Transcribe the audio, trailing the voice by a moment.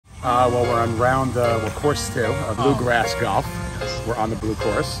Well, we're on round, course 2 of Bluegrass Golf. We're on the blue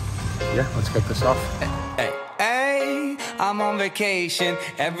course. Yeah, let's kick this off. Hey, I'm on vacation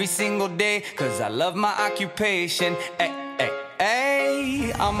every single day, cause I love my occupation.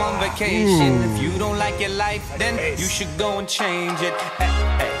 Hey, I'm on vacation. Ooh. If you don't like your life, then you should go and change it.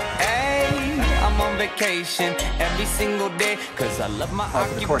 Hey, I'm on vacation every single day, cause I love my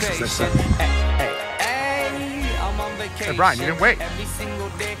occupation. Hey Brian, you didn't wait.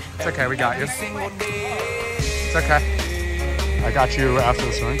 It's okay, we got you. It's okay. I got you after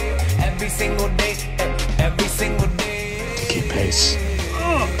the swing. Every single day, every single day. To keep pace.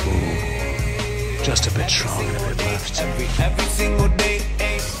 Ooh. Just a bit strong and a bit left. Every single day.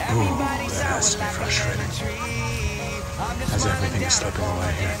 Ooh, that has to be frustrating. As everything is slipping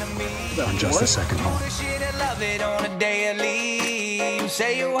away here on just the second hole. You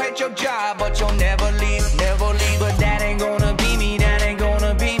say you hate your job, but you'll never leave, never leave. But that ain't gonna be me, that ain't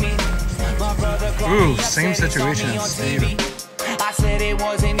gonna be me. My brother ooh, same situation as Steve. I said it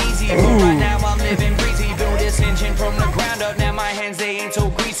wasn't easy, but right now I'm living breezy. Build this engine from the ground up, now my hands, they ain't so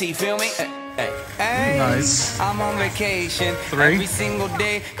greasy, feel me? Hey, nice. I'm on vacation 3 every single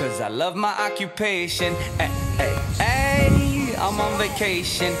day, cause I love my occupation. Hey, I'm on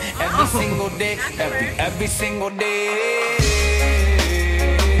vacation every single day, every single day.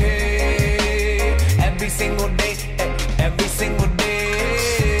 Every single day, every single day.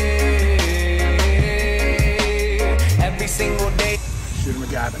 Every single day. Shoot him a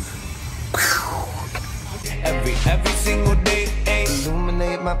gabbin. Every single day.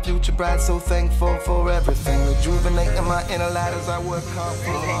 Illuminate my future bright, so thankful for everything. Rejuvenating my inner light as I work hard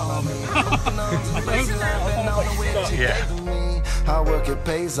for yeah. Hard work, it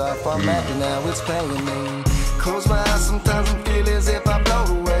pays off. I'm happy now, it's paying me. Close my eyes sometimes and feel as if I blow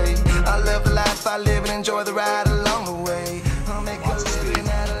away. I love the life I live and enjoy the ride along the way. I'll make a living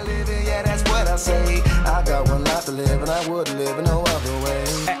out of living, yeah, that's what I say. I got one life to live and I would live in no other way.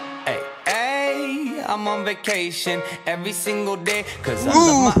 I'm on vacation every single day, cause I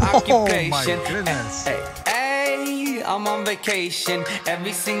love my occupation. Oh my goodness. Hey, I'm on vacation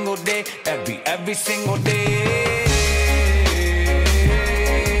every single day, every single day.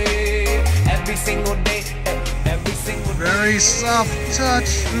 Every single day, every single day. Very soft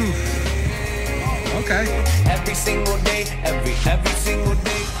touch. Oof. Okay. Every single day, every single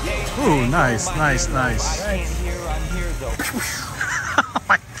day. Ooh, nice, nice, nice. I'm here though. Oh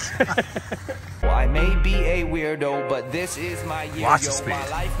my God. I may be a weirdo, but this is my year. Lots of speed. My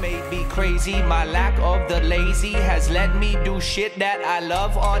life may be crazy. My lack of the lazy has let me do shit that I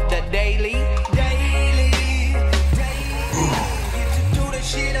love on the daily. Do the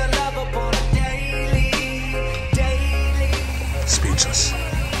shit I love upon a daily. Speechless.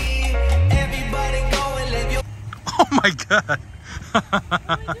 Everybody go and live your Oh my God.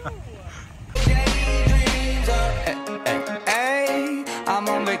 I'm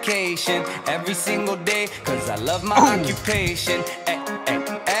on vacation every single day, cause I love my occupation.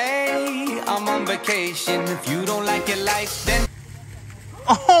 I'm on vacation. If you don't like your life, then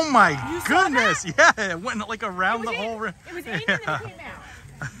Oh my goodness. Yeah, it went like around the whole rim. It was in and then it came out.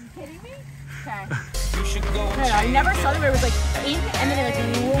 Are you kidding me? Okay. you should go and I never saw it where it was like in and then it like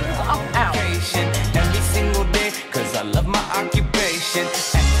rolls up out. every single day, cause I love my occupation.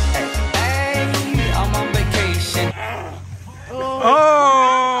 I'm on vacation. Oh!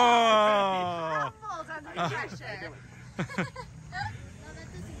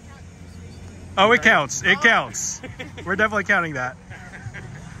 Oh, it counts. It counts. We're definitely counting that.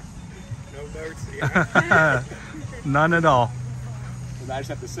 No notes here. None at all. I just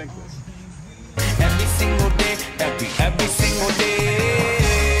have to sync this. Every single day, every single day.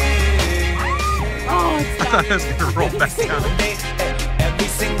 Oh, it's I thought it was going to roll Every back single down. day, every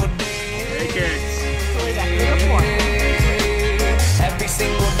single day. way back here before. Every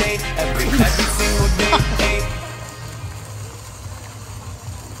single day, every single day.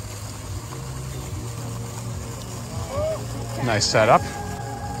 Nice setup.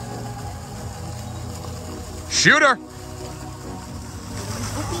 Shooter!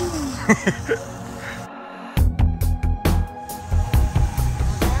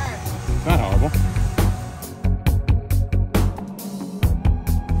 Not horrible.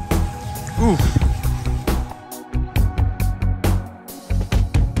 Ooh.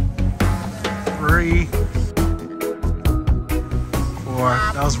 3, 4.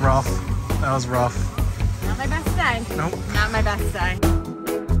 That was rough. That was rough. Not my best day. Nope. Not my best day.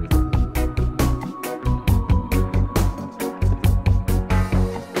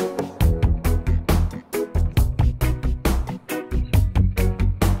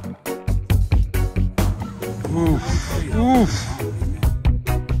 Oof. Oof.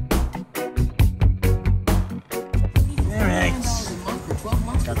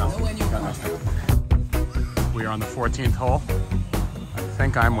 on the 14th hole. I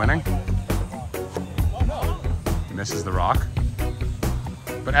think I'm winning. Misses the rock.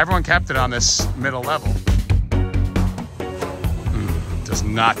 But everyone kept it on this middle level. Does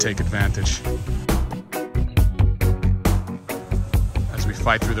not take advantage. As we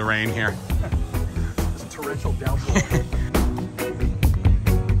fight through the rain here. It's a torrential downpour.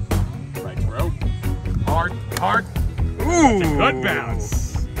 Right through. Hard, hard. Ooh! That's a good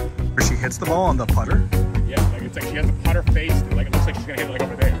bounce. Where she hits the ball on the putter. Yeah, like it's like she has the putter faced, like it looks like she's gonna hit it like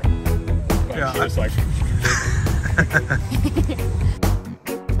over there. But Yeah, she just like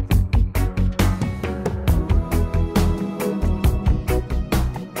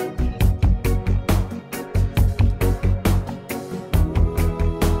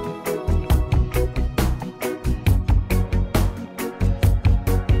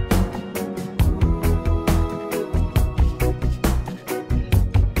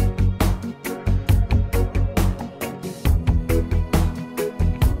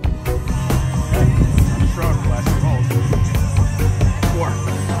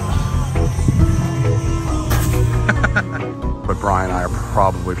Brian and I are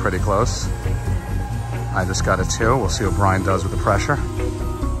probably pretty close. I just got a 2. We'll see what Brian does with the pressure.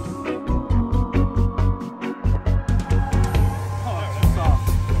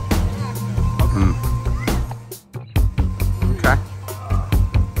 Okay.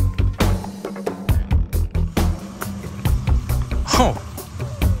 Oh.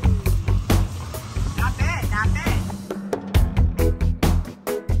 Not bad, not bad.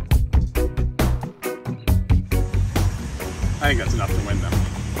 I think that's enough to win them.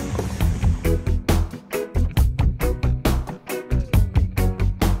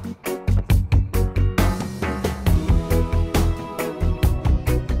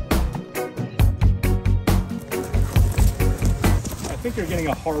 I think you're getting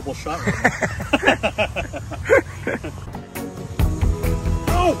a horrible shot right now.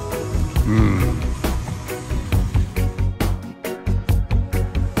 Oh!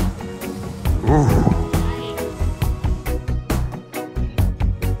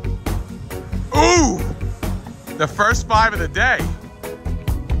 Ooh! The first 5 of the day.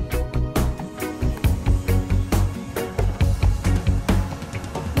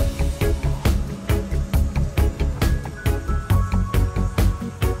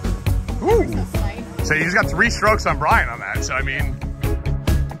 Ooh! So you just got 3 strokes on Brian on that. So I mean,